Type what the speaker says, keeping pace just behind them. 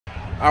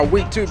Our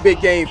Week 2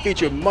 big game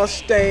featured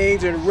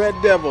Mustangs and Red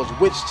Devils.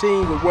 Which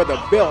team would wear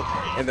the belt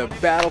in the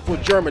battle for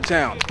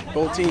Germantown?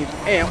 Both teams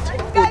amped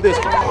for this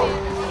one.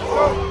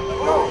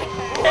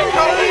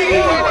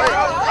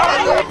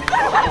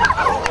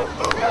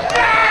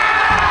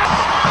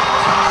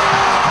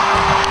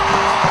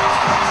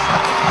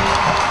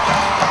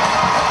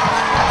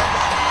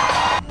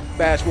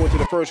 Fast forward to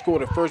the first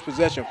quarter, first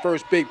possession,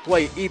 first big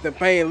play. Ethan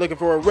Payne looking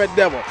for a Red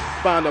Devil.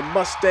 Found a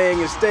Mustang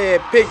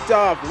instead, picked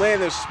off.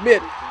 Landon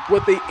Smith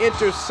with the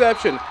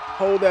interception.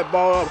 Hold that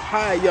ball up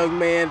high, young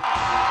man.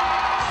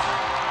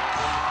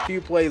 A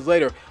few plays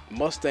later,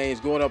 Mustangs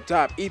going up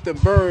top. Ethan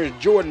Burns,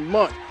 Jordan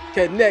Monk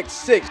connect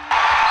 6.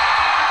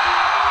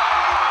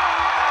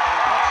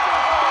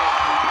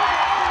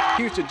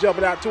 Houston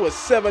jumping out to a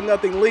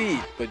 7-0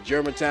 lead, but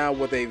Germantown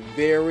with a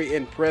very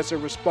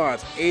impressive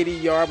response.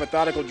 80-yard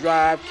methodical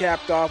drive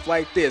capped off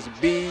like this.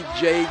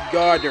 B.J.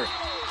 Gardner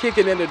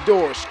kicking in the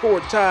door,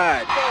 score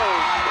tied.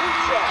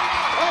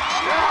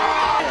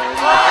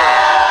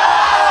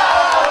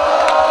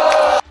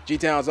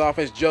 G-Town's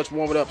offense just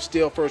warming up,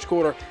 still first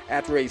quarter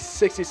after a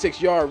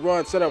 66-yard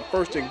run set up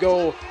first and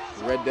goal.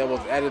 The Red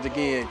Devils at it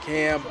again.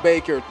 Cam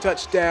Baker,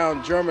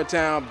 touchdown,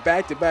 Germantown,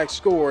 back-to-back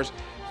scores,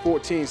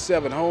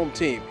 14-7 home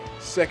team.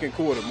 Second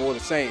quarter, more the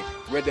same.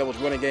 Red Devils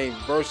running game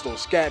versatile,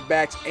 scat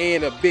backs,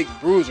 and a big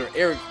bruiser.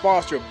 Eric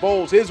Foster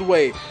bowls his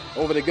way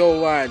over the goal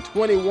line.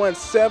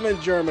 21-7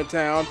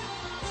 Germantown.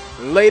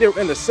 Later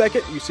in the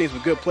second, you've seen some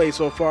good plays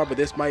so far, but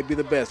this might be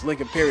the best.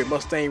 Lincoln Perry,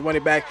 Mustang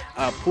running back,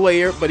 a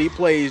player, but he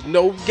plays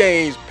no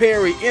games.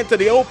 Perry into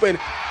the open.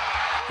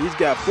 He's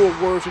got 4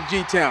 words from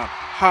G-Town.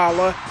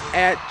 Holla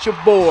at your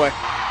boy.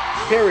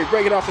 Perry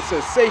breaking off a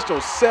sensational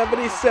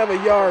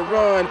 77-yard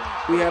run.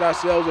 We had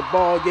ourselves a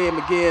ball game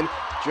again.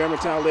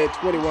 Germantown led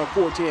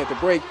 21-14 at the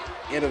break.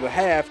 End of the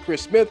half,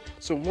 Chris Smith,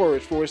 some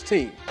words for his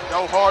team.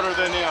 Go harder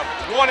than them.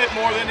 Want it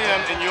more than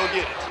them, and you'll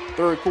get it.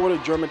 Third quarter,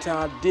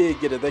 Germantown did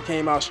get it. They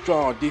came out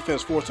strong.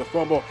 Defense forced a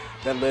fumble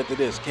that led to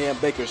this. Cam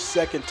Baker's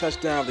second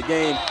touchdown of the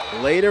game.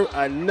 Later,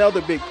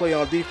 another big play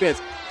on defense.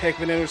 Heck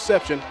of an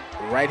interception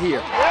right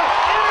here.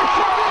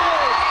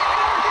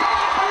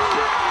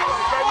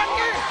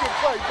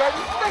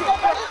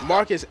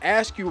 Marcus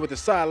Askew with the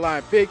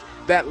sideline pick.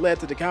 That led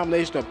to the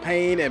combination of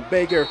Payne and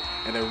Baker,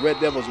 and the Red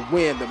Devils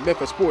win the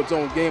Memphis Sports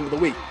Zone Game of the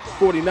Week.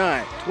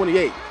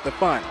 49-28, the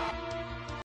final.